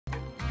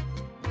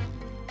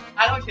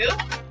I do too.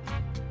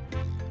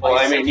 Well,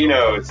 I mean, you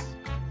know,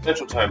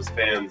 Central Time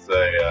spans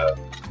a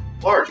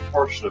large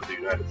portion of the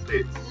United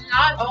States.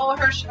 Not all of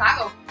her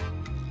Chicago.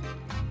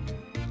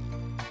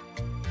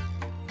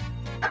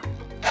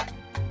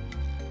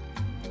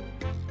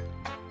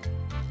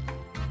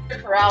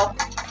 Corral.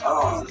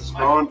 Oh, it's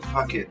gone.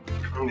 Fuck it.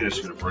 I'm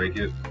just gonna break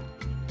it.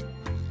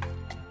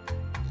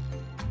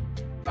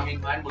 I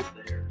mean, mine was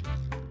there.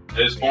 At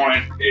this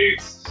point,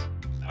 it's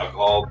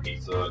alcohol,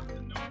 pizza,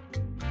 and no.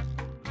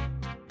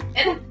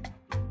 And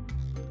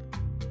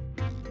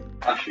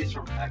Oh, she's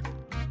from back.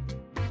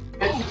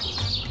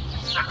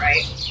 not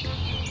right.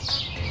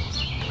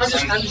 I'm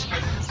just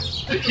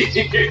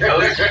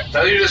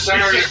Tell you to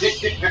send her.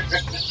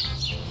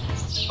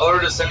 Tell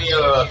her to send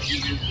you a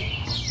few.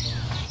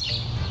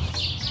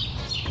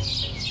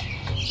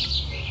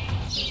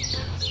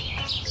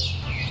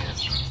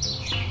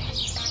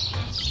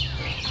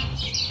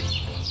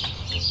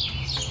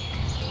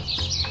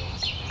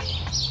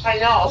 I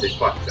know. They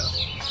fucked up.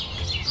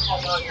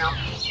 I don't know.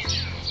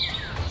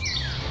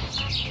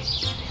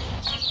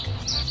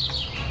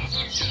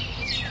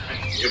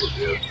 It was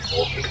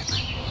bullshit.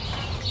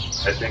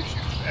 I think she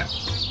was back.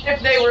 If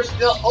they were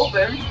still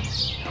open.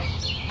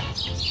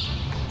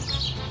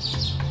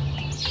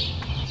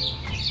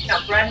 No,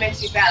 bread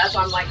makes you fat. That's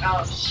why I'm like,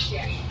 oh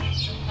shit.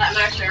 I'm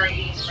actually already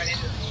eating bread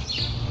into it.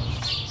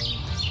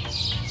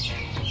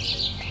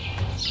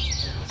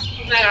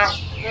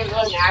 It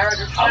really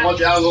matter. How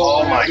much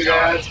alcohol? Oh my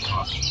god.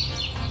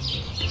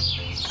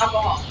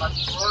 Alcohol, but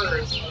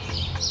words.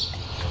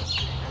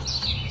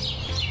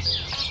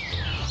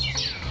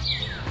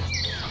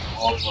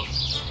 All of them.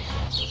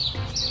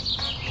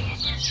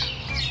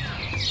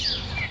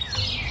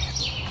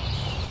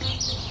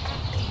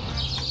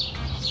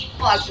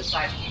 We'll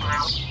exercise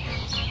tomorrow.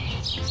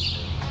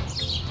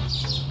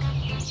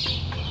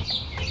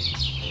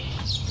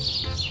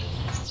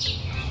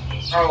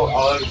 Oh,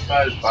 I'll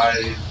exercise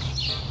by.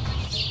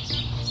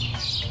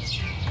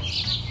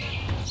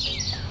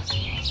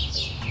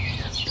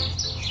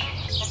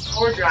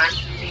 Or drying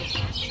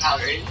food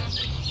calories.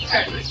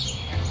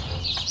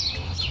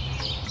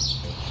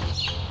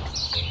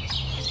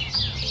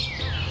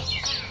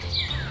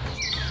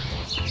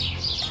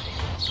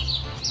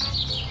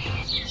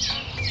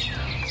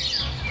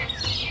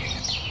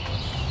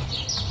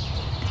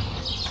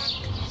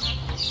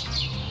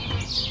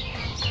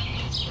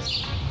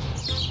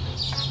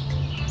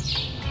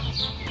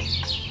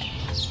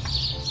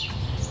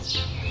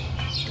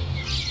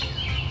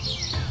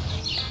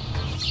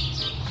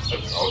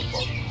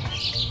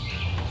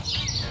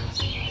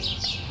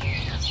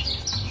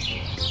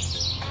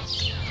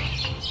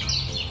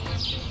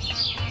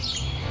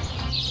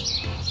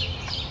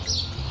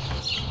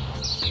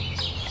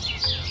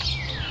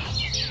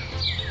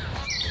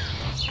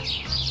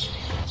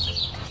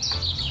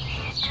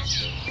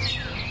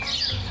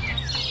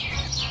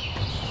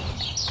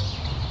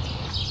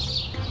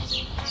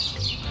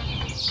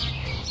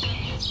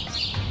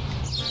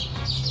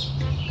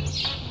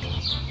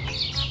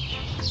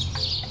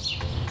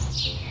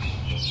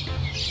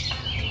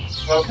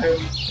 Okay.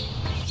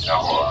 Now,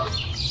 hold on.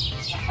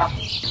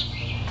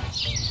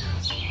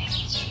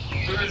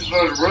 This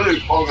was really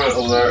fucking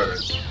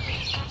hilarious.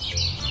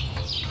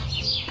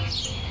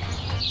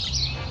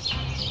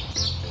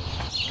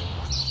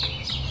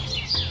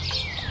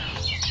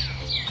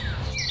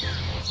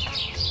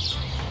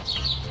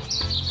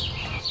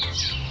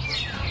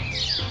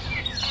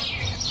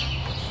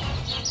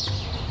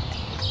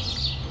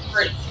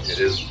 Great. It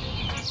is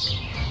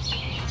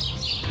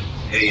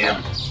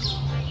AM.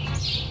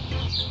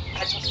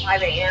 That's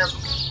 5 a.m.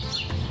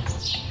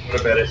 Go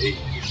to bed at 8.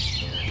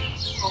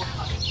 Oh,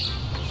 fuck.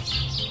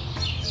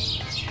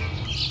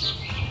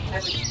 I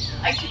would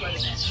like to go to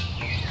bed.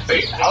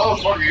 Wait, how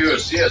the fuck are you a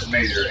CS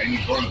major and you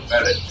go to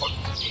bed at fucking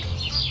 8?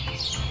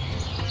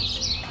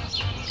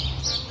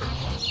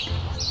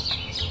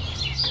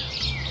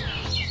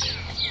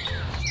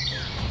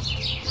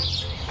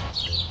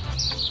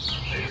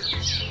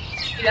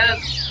 He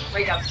does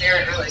wake up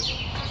very early.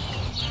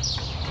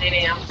 8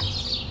 a.m.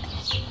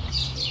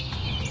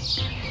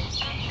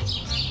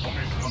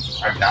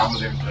 I'm down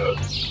with him to.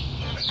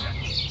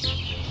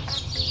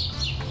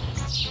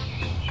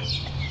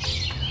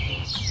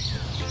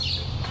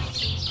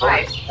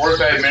 Right.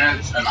 45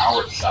 minutes, an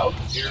hour south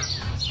of here.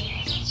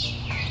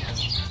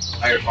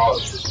 I could follow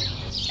through here.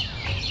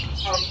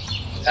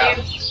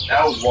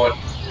 That was what.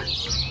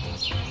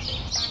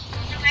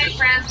 My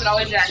friends would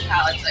always do that in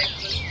college, like,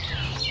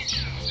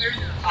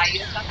 buy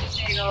you a fucking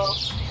bagel.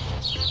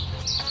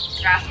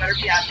 Grass better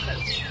be up,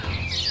 because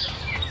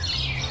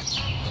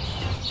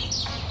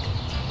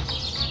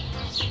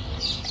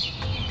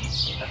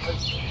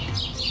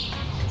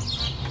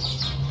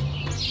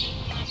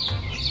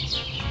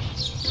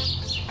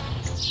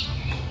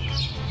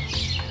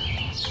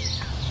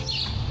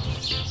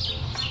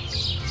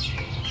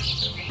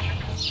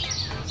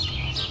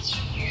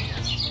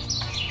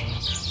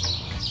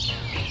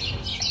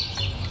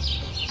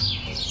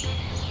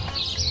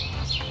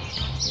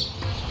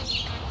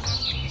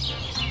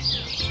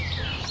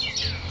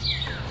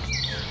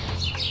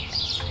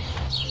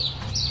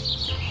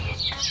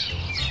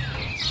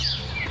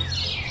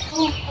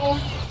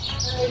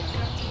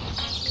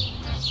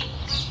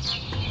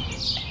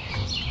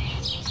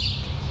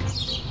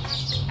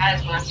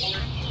Twice when I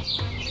pulled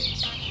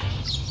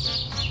it.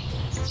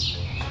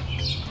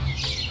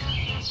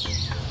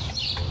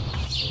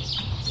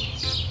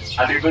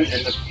 How do you even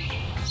end up?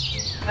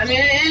 I mean,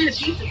 in the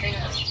pizza thing,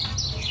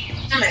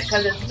 damn it,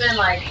 because it's been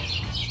like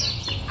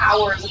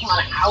hours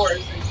upon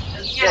hours.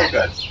 And Still yeah,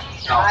 good.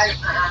 no,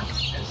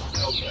 It's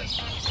still good.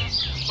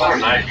 About a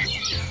 90.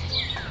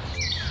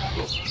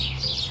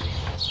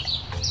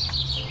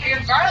 I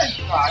get garlic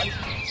fries.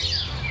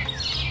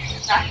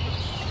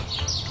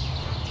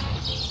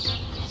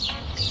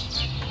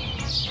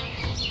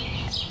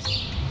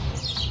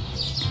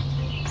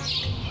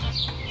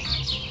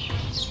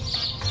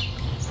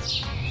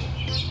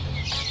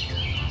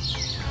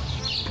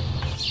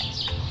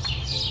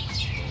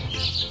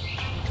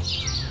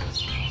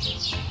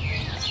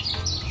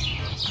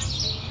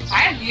 I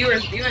have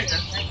viewers viewing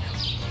this right now.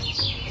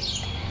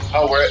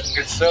 Oh,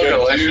 it's so Good.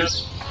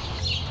 delicious.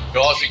 You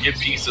all should get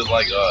pieces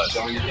like us.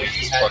 Don't you think It's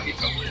you just had fucking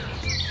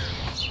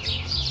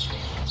hilarious.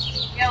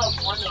 Yeah,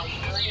 like 1 million.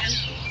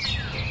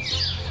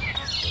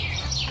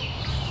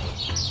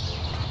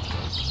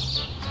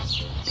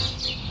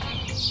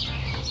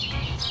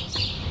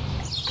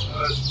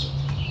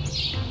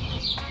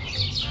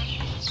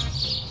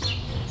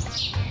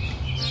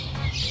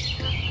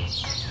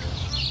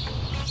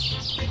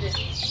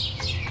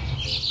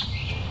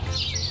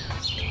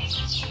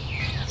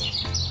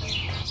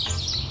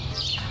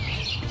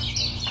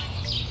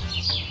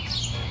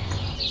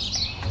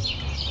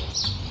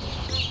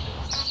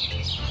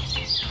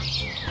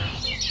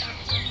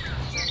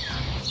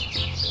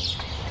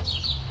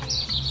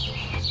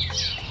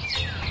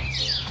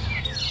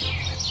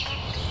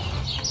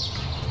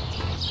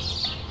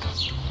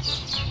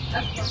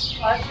 That's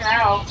fuck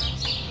now.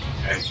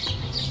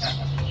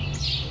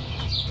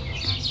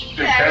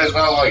 Because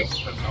not like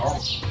the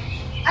normal.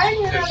 I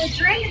didn't even know how to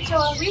drink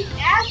until a week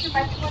after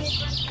my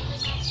 21st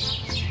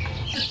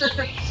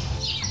birthday.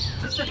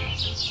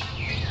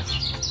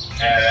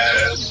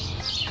 And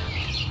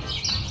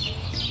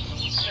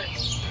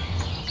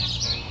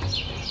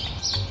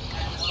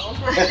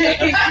I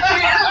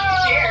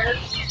don't care.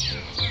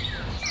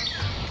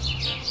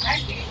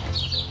 Actually,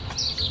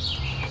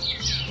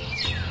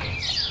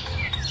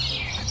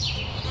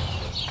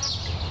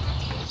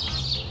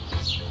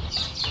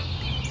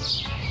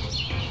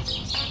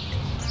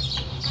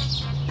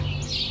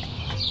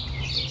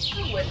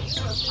 who would?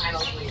 Who was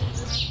final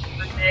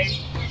birthday?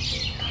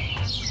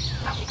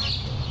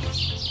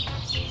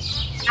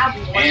 I'll be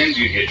one. and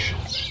you get shit.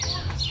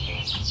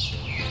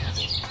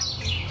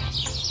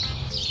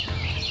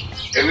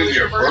 It was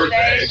your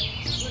birthday.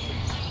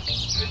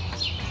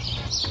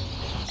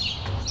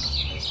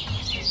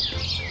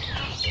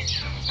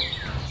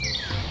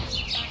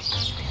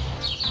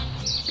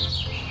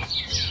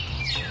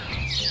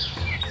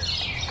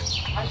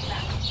 How's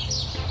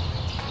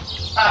that?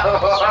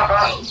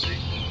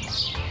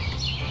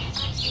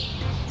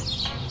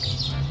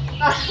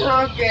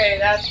 Okay,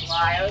 that's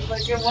why. I was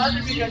like, it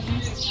wasn't because you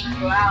didn't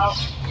go out.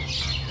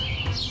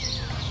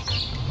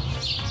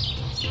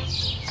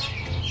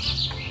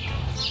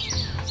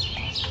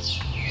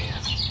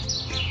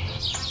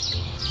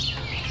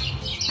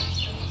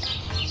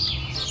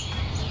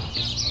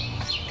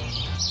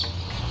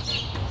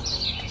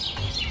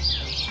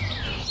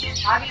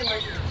 How do you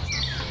like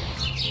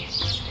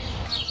it?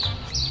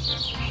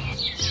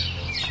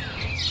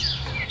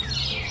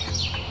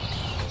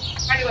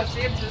 Try to go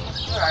see if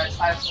there's another other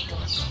side of the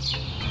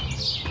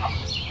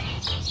door.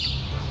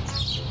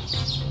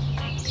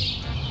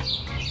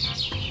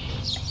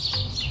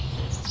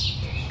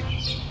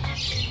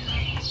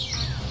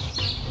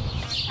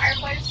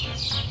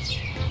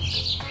 Fireplace?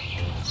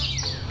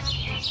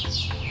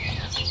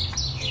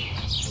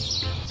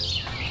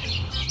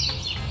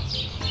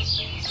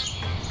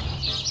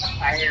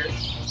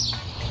 Fires.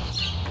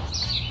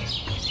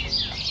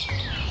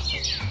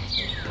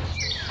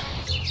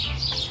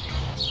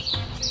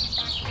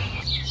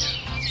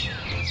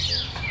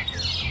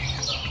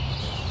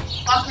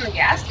 Off from the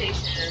gas station.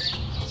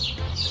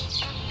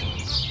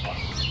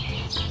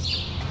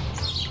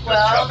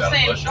 Well, Drop down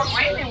same. bush. Don't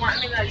wait, they weren't.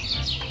 I mean, like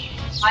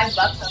 $5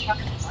 a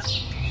fucking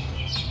bunch.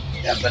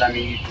 Yeah, but I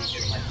mean, you can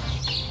get like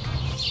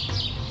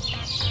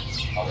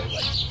probably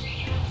like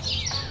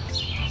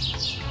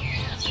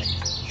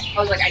I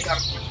was like, I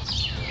don't.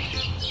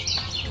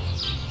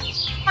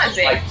 Not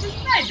big. Like- Just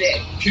not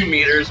big. 2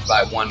 meters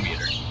by 1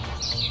 meter.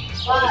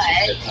 But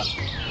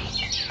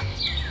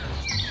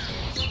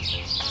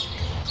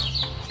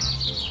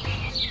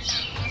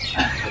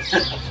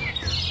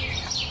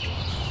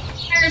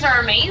tires are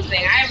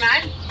amazing.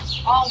 I'm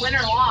all winter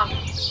long.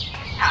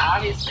 Yeah,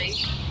 obviously.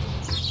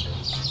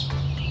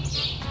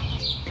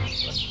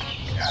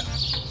 yeah.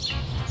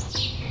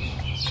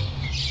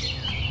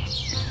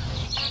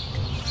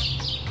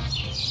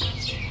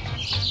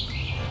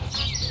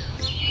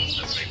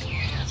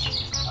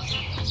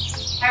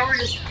 If I were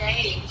to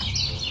stay.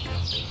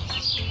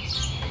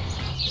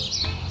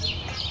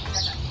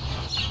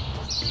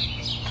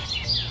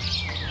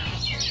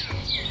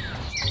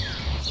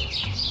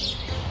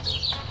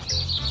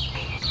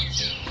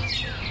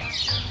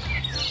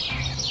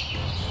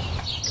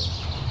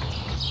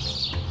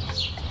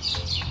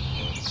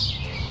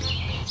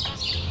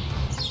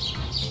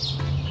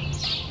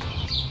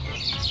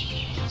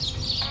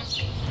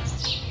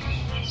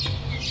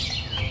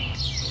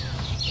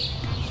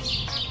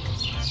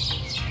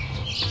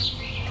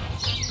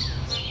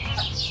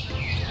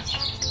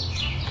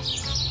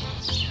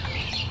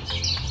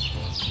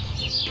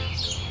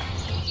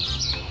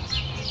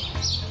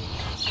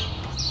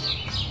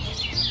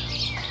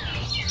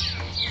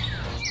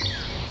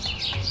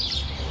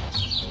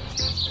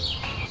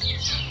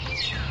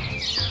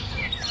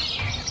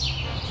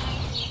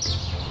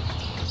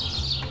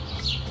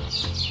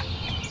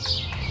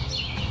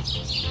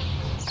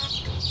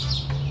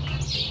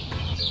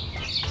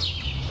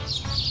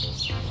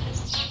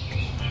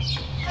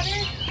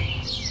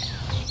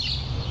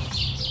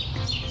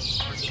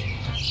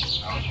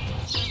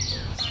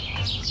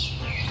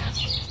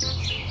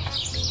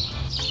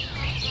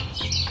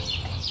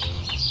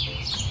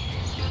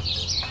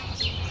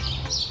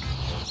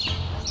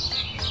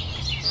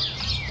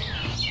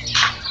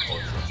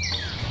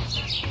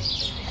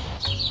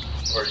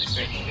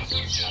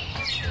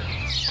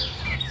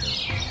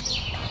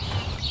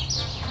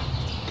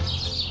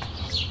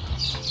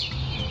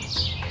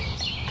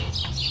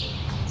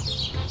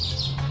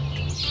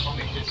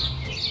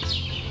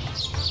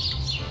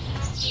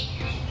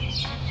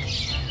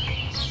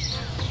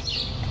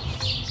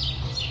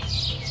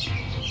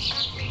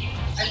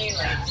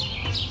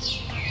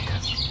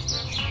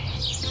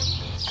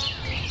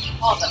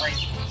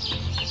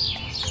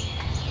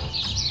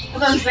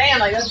 That's what I'm saying,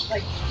 like, that's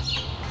like.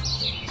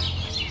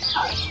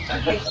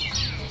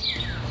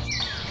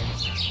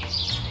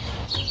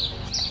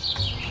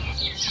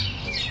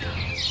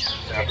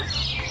 Never.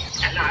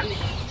 No, I mean,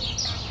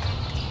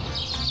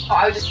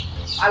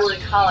 I was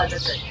in college.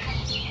 That's a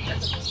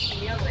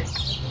meal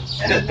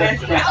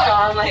that's out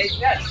on, like,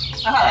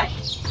 yes.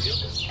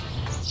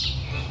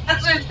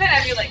 That's what I'm saying.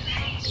 I'd be like,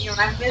 you know,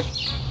 I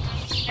missed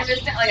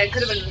it. Like, I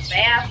could have been in the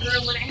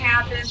bathroom when it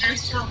happened or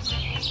something.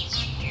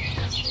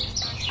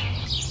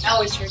 I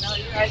always turn out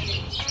your eyes.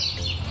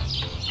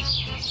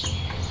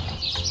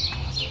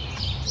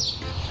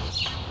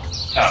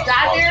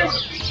 Got there?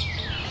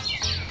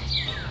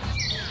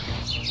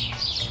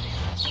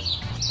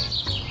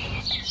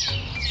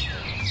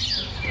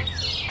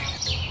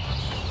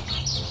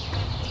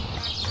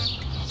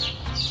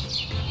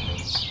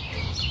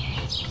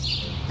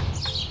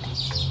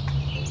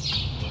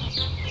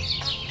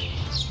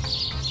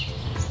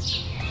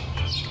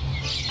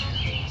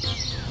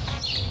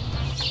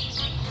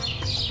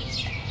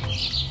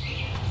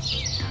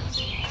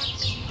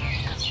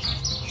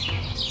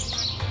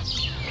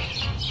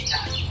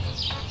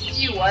 If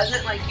you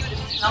wasn't, like, you would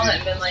have smelled it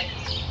and been like,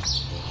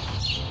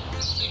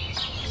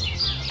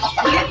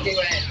 I can't do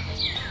it.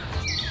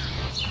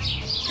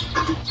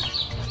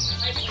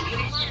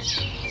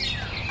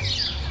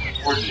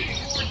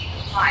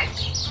 Five.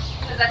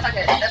 Because that's like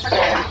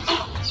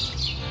a.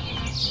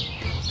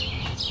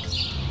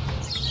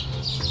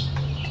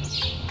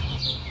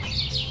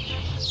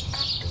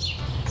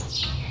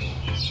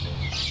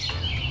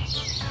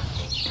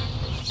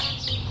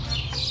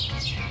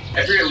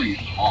 I'd really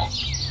long.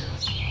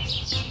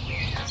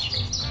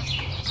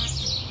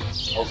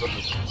 Also,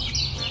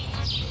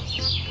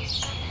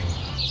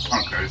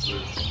 on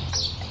Craigslist.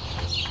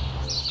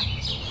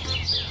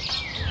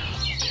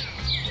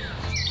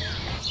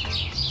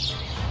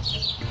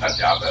 That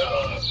job at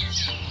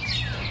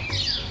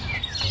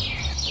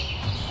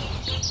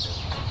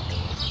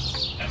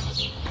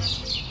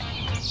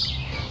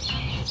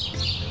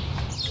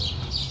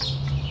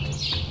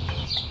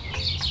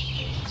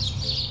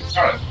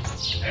alright,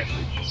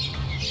 actually.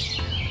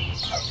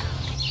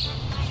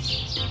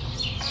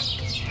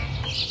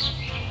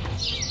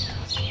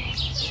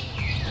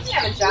 You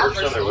have a job Where's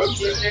for their school,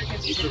 website? there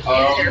could be just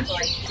there for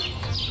like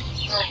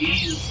 2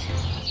 weeks.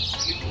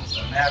 He's a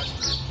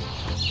master.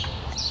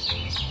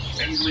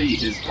 Technically,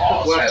 his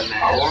boss has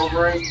power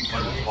over him,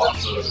 but his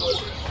boss doesn't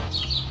over him.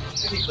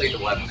 Technically, the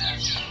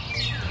webmaster.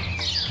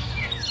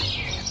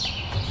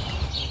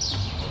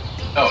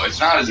 No, it's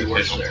not his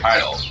official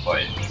title,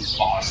 but his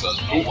boss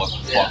doesn't know what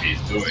the fuck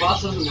he's doing. His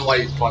boss doesn't know what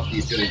the fuck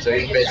he's doing, so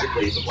he's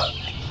basically the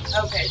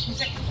webmaster. Okay,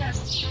 so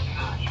that's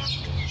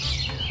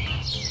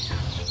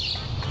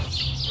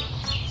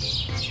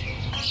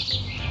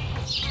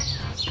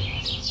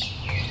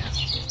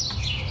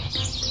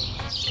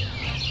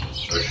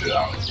Oh shit,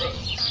 I don't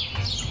trust.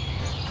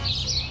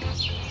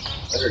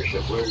 Better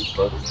shit, where's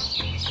brother?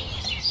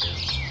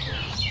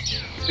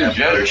 Yeah,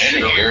 better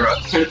shit over here.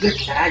 Where's the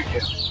cat go?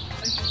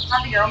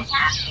 have your own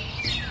cat.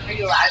 Are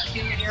you allowed to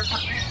in your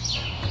apartment?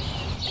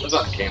 Live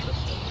on campus.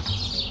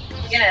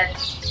 In a,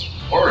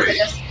 Ori. like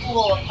a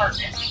school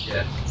apartment.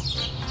 Yeah.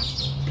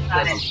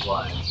 Got Doesn't it.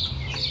 fly.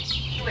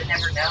 You would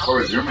never know.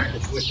 Ori's your man.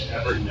 It would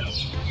never know.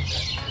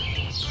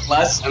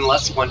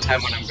 Unless one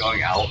time when I'm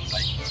going out,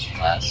 like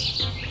class,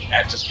 the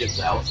cat just gets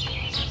out.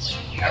 Like,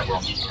 cat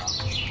roaming around.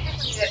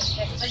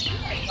 Like, you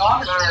had a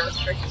dog and I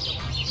restricted.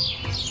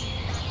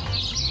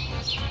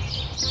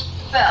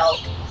 Well,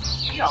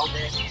 we all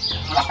did.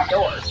 Lock the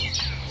door.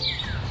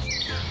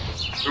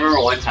 I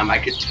remember one time I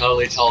could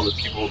totally tell the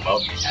people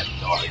above me had a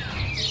dog in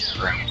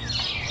the room.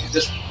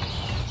 Just,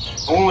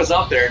 someone was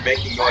up there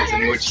making noise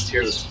and you would just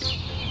hear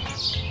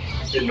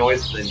the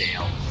noise of the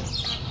nails.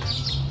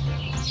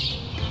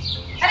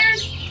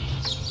 Headers!